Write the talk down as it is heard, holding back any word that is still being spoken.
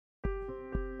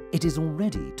It is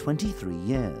already 23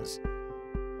 years.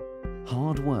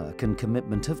 Hard work and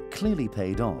commitment have clearly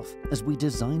paid off as we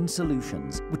design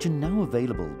solutions which are now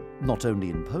available not only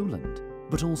in Poland,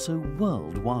 but also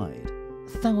worldwide.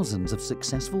 Thousands of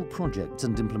successful projects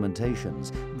and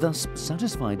implementations, thus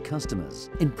satisfied customers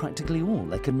in practically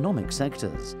all economic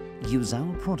sectors, use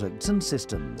our products and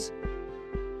systems.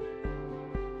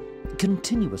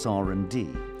 Continuous R&D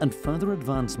and further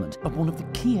advancement are one of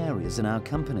the key areas in our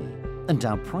company and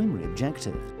our primary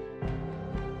objective.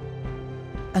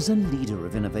 As a leader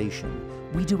of innovation,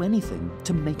 we do anything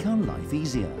to make our life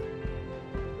easier.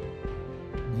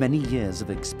 Many years of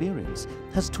experience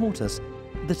has taught us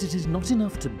that it is not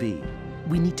enough to be.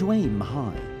 We need to aim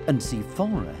high and see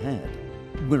far ahead.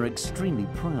 We're extremely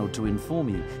proud to inform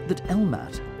you that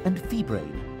Elmat and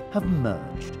Fibrain have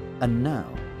merged, and now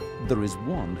there is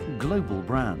one global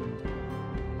brand.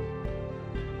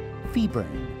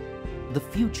 Fibrain. The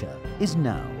future is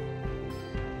now.